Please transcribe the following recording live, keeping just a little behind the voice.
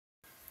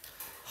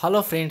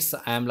Hello friends,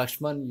 I am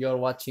Lakshman. You're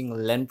watching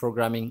Learn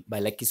Programming by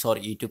Lucky Sor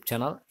YouTube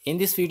channel. In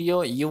this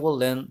video, you will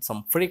learn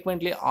some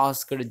frequently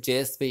asked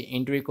JSP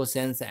interview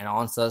questions and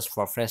answers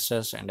for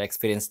freshers and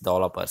experienced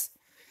developers.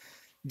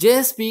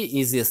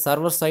 JSP is a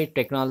server-side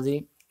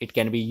technology. It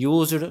can be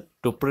used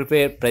to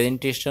prepare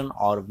presentation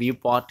or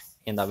viewport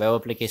in the web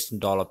application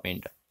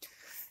development.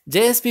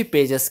 JSP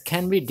pages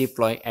can be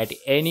deployed at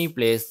any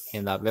place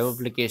in the web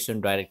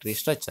application directory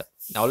structure.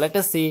 Now let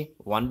us see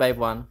one by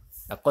one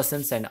the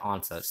questions and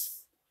answers.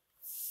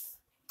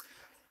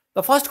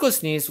 The first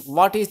question is,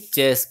 what is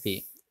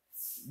JSP?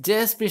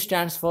 JSP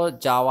stands for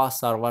Java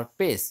Server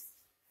Page.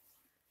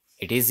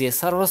 It is a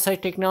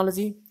server-side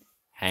technology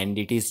and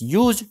it is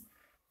used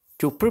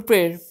to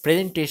prepare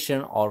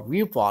presentation or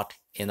viewport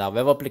in the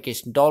web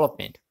application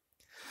development.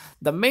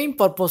 The main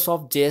purpose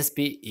of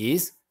JSP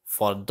is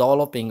for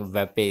developing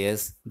web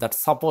pages that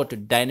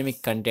support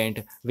dynamic content,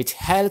 which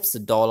helps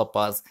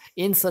developers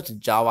insert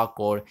Java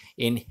code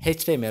in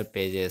HTML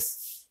pages.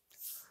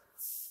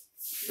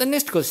 The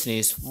next question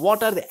is,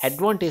 what are the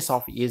advantages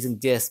of using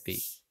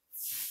JSP?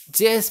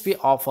 JSP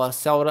offers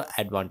several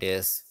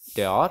advantages.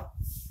 They are: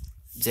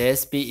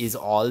 JSP is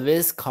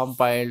always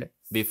compiled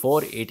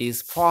before it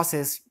is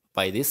processed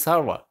by the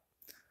server.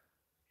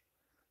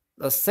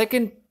 The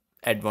second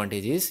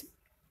advantage is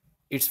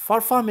its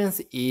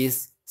performance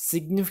is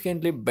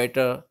significantly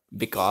better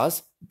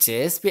because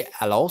JSP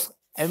allows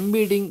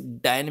embedding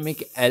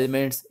dynamic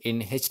elements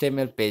in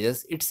HTML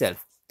pages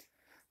itself.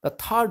 The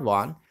third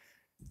one,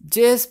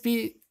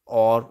 JSP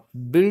are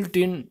built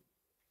in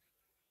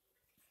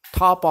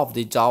top of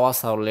the Java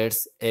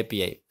Servlets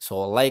API.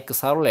 So like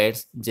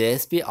Servlets,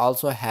 JSP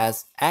also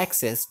has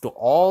access to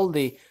all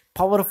the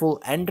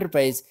powerful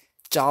enterprise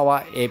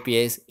Java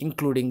APIs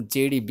including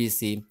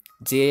JDBC,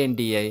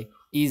 JNDI,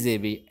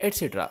 EJB,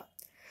 etc.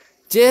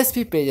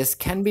 JSP pages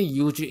can be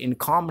used in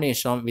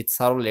combination with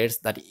servlets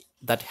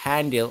that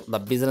handle the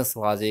business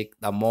logic,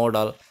 the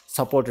model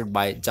supported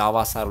by Java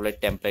Servlet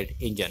template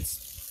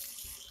engines.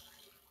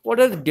 What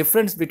are the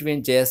difference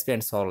between JSP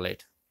and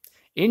Solid?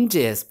 In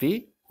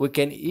JSP, we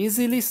can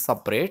easily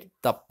separate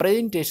the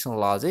presentation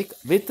logic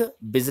with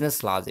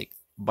business logic,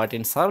 but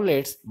in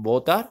servlets,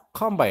 both are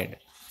combined.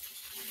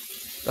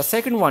 The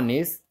second one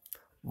is,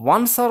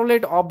 one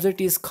servlet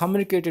object is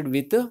communicated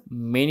with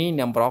many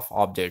number of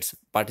objects,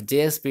 but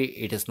JSP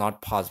it is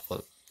not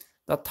possible.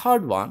 The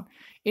third one,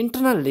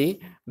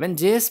 internally, when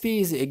JSP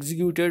is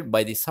executed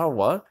by the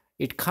server,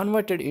 it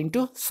converted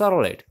into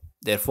servlet.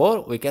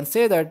 Therefore, we can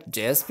say that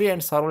JSP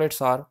and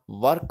servlets are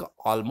work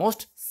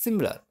almost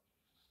similar.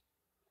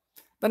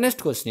 The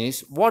next question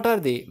is, what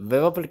are the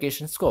web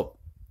application scope?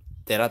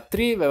 There are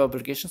three web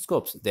application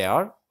scopes. They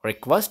are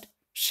request,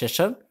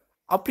 session,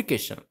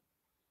 application.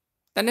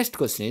 The next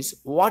question is,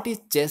 what is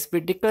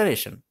JSP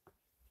declaration?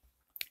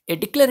 A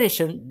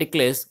declaration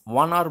declares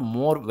one or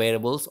more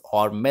variables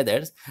or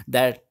methods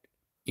that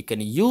you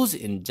can use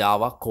in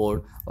Java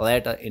code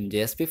later in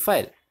JSP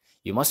file.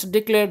 You must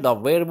declare the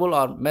variable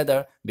or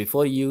method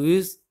before you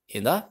use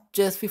in the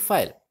JSP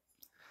file.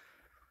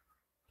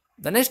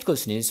 The next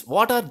question is,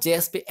 what are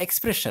JSP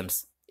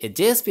expressions? A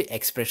JSP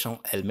expression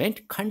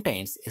element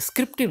contains a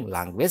scripting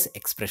language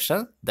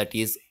expression that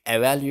is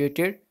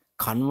evaluated,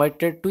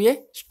 converted to a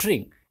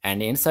string,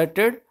 and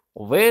inserted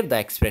where the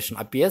expression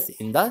appears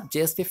in the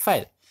JSP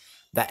file.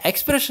 The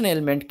expression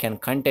element can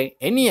contain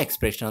any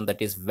expression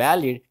that is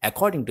valid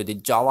according to the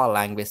Java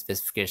language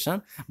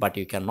specification, but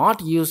you cannot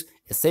use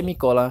a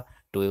semicolon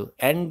to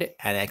end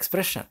an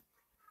expression.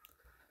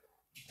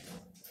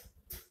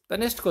 The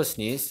next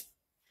question is,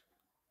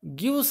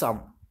 give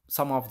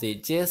some of the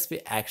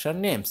JSP action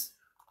names.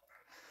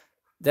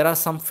 There are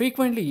some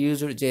frequently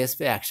used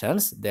JSP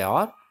actions. They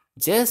are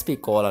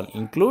JSP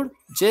include,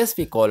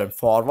 JSP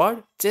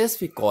forward,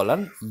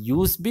 JSP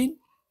use bin,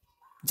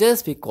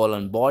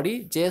 JSP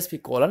body,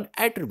 JSP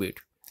attribute.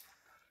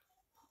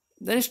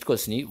 The next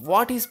question is,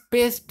 what is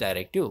page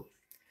directive?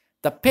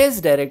 The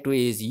page directive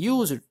is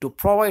used to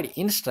provide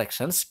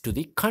instructions to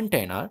the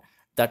container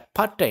that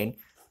pertain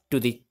to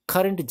the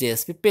current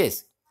JSP page.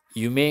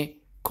 You may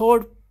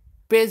code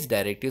page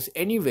directives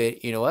anywhere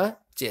in our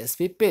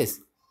JSP page.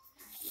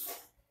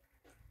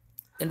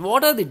 And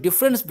what are the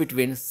difference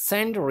between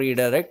send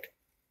redirect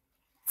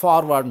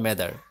forward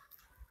method?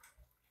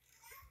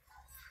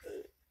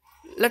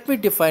 Let me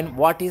define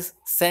what is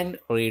send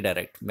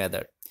redirect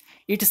method.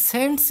 It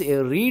sends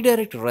a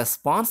redirect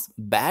response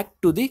back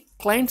to the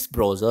client's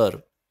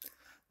browser.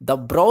 The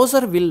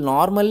browser will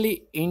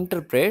normally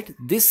interpret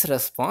this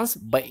response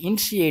by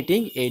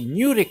initiating a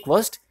new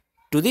request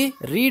to the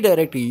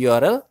redirect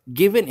URL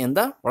given in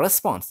the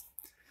response.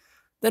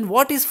 Then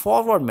what is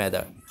forward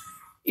method?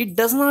 It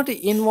does not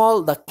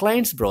involve the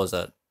client's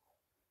browser.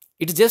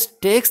 It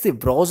just takes the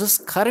browser's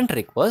current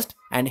request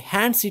and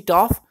hands it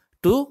off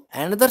to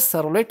another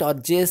servlet or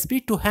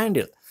JSP to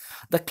handle.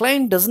 The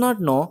client does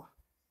not know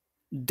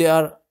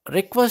their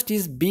request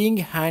is being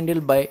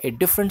handled by a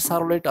different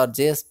servlet or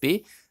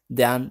JSP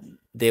than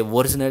they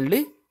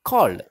originally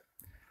called.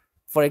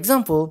 For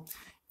example,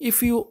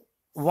 if you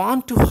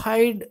want to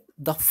hide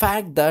the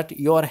fact that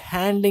you are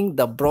handling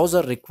the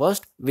browser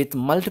request with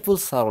multiple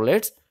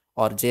servlets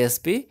or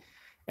JSP,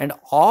 and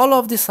all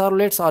of the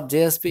servlets or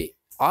JSP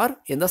are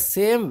in the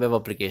same web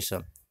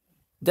application.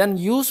 Then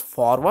use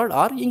forward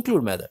or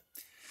include method.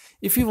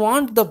 If you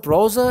want the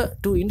browser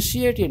to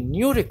initiate a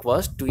new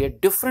request to a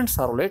different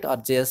servlet or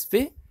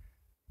JSP,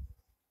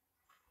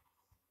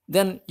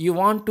 then you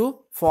want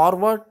to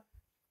forward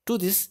to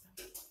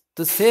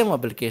the same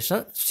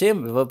application,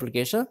 same web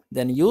application,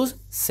 then use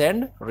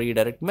send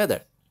redirect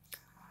method.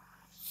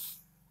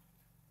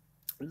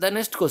 The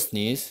next question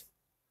is,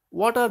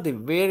 what are the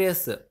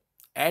various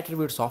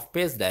attributes of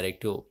page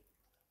directive?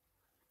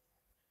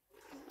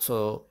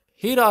 So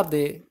here are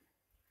the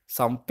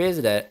some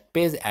page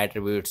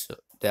attributes.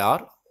 They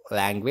are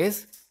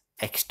language,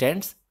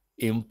 extents,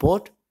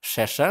 import,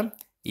 session,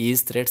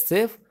 is thread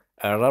safe,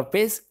 error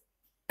page,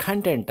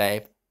 content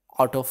type,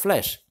 auto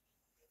flash.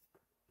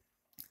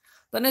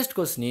 The next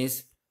question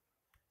is,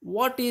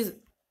 what is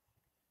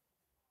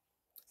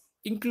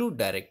include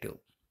directive?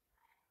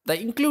 The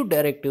include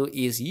directive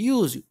is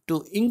used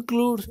to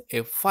include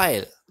a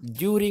file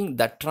during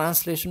the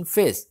translation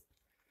phase.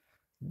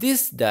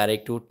 This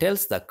directive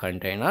tells the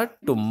container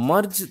to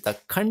merge the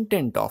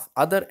content of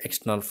other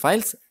external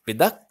files with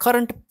the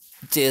current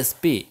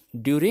JSP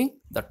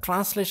during the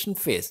translation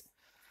phase.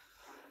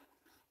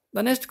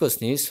 The next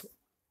question is,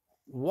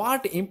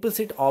 what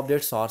implicit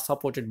objects are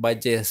supported by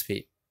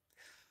JSP?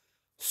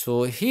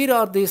 So here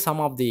are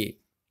some of the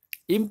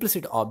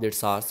implicit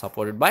objects are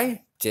supported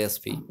by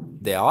JSP.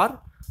 They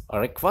are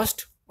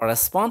request,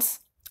 response,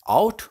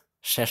 out,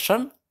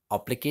 session,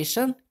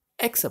 application,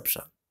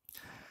 exception.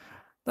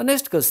 The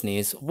next question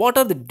is, what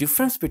are the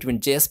difference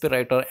between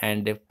JspWriter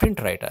and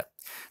PrintWriter?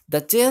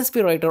 The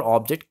JspWriter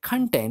object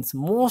contains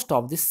most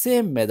of the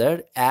same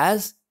method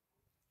as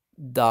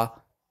the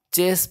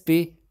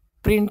JSP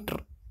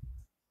PrintWriter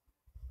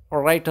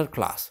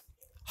class.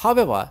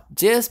 However,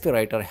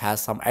 JspWriter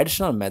has some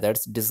additional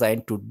methods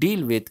designed to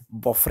deal with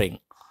buffering.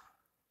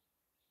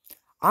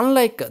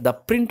 Unlike the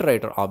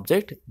PrintWriter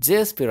object,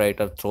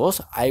 JspWriter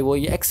throws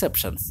IOE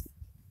exceptions.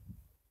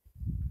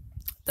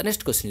 The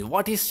next question is,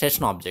 what is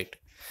session object?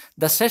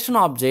 The session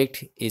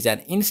object is an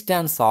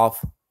instance of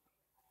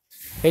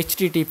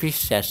HTTP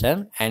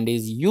session and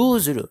is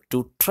used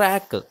to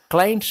track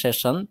client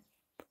session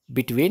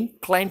between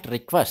client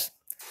requests.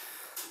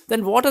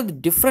 Then what are the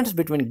difference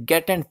between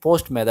get and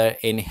post method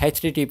in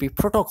HTTP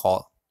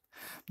protocol?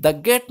 The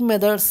get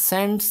method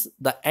sends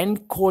the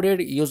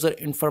encoded user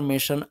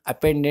information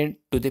appended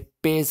to the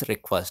page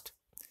request.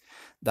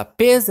 The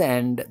page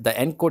and the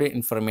encoded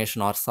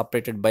information are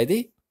separated by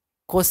the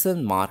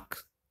question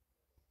mark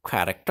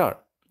character.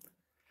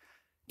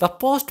 The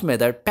post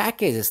method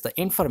packages the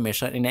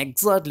information in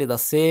exactly the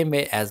same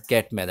way as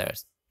get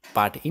methods,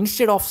 but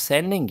instead of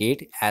sending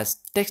it as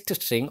text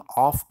string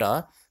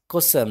after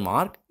question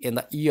mark in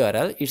the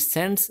URL, it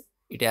sends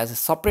it as a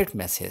separate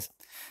message.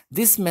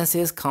 This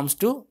message comes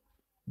to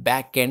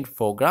backend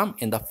program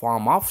in the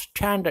form of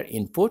standard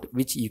input,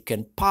 which you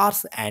can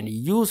parse and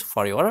use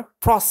for your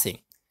processing.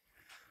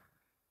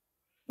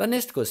 The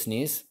next question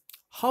is,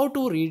 how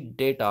to read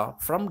data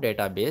from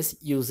database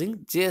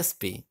using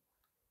JSP?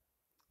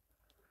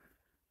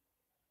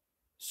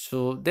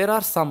 So there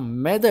are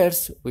some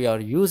methods we are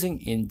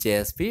using in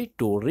JSP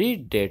to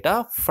read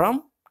data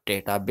from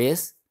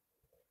database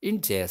in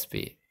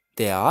JSP.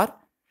 They are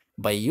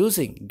by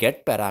using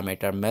get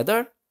parameter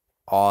method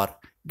or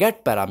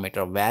get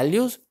parameter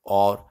values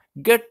or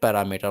get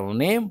parameter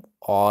name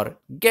or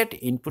get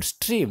input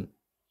stream.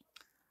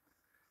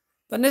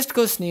 The next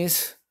question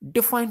is,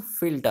 define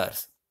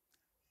filters.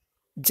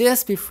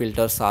 JSP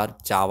filters are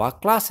Java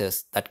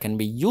classes that can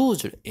be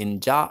used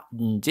in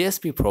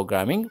JSP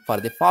programming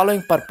for the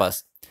following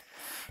purpose: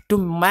 to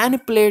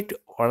manipulate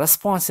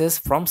responses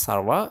from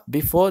server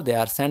before they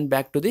are sent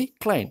back to the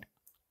client.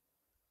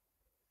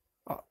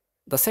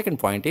 The second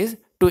point is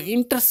to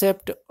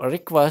intercept a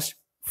request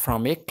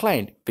from a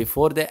client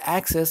before they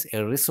access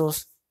a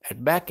resource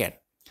at backend.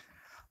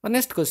 The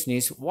next question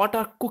is, what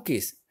are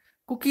cookies?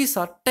 Cookies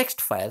are text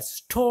files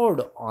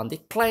stored on the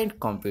client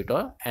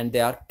computer and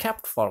they are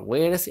kept for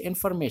various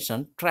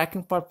information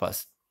tracking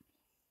purpose.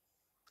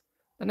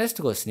 The next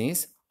question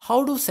is,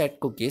 how to set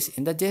cookies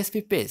in the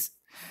JSP page?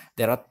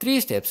 There are 3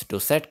 steps to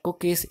set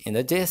cookies in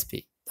the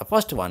JSP. The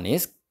first one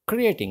is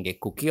creating a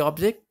cookie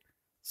object.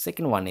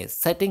 Second one is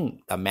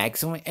setting the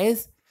maximum age.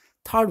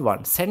 Third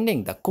one,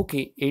 sending the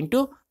cookie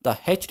into the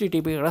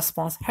HTTP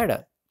response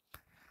header.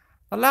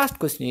 The last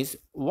question is,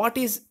 what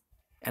is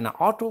an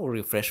auto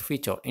refresh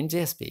feature in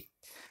JSP?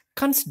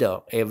 Consider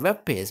a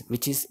web page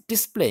which is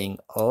displaying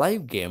a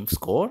live game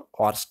score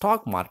or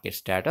stock market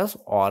status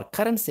or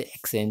currency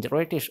exchange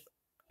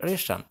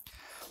ratio.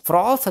 For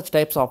all such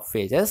types of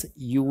pages,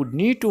 you would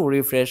need to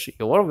refresh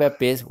your web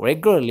page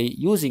regularly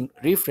using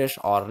refresh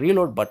or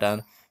reload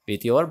button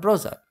with your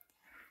browser.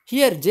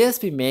 Here,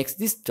 JSP makes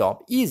this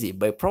job easy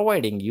by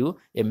providing you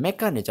a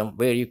mechanism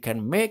where you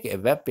can make a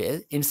web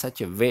page in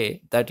such a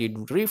way that it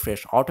will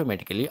refresh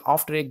automatically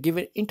after a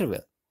given interval.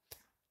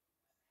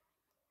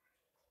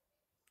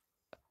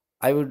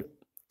 I would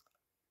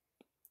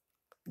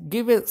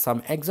give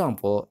some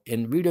example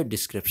in video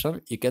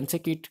description. You can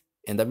check it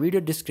in the video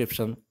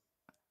description,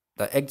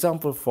 the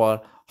example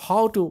for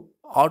how to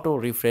auto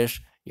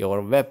refresh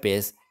your web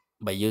page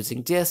by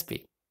using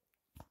JSP.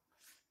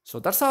 So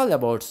that's all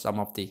about some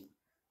of the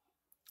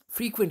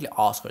frequently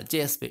asked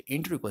JSP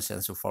interview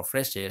questions for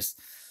freshers.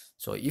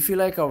 So if you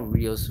like our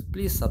videos,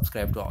 please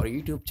subscribe to our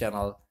YouTube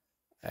channel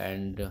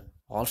and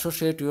also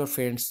share to your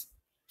friends.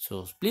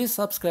 So please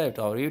subscribe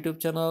to our YouTube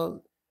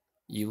channel.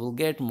 You will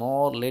get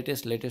more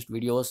latest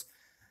videos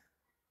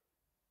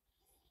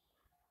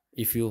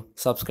if you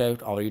subscribe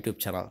to our YouTube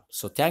channel.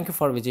 So thank you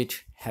for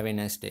visit. Have a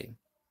nice day.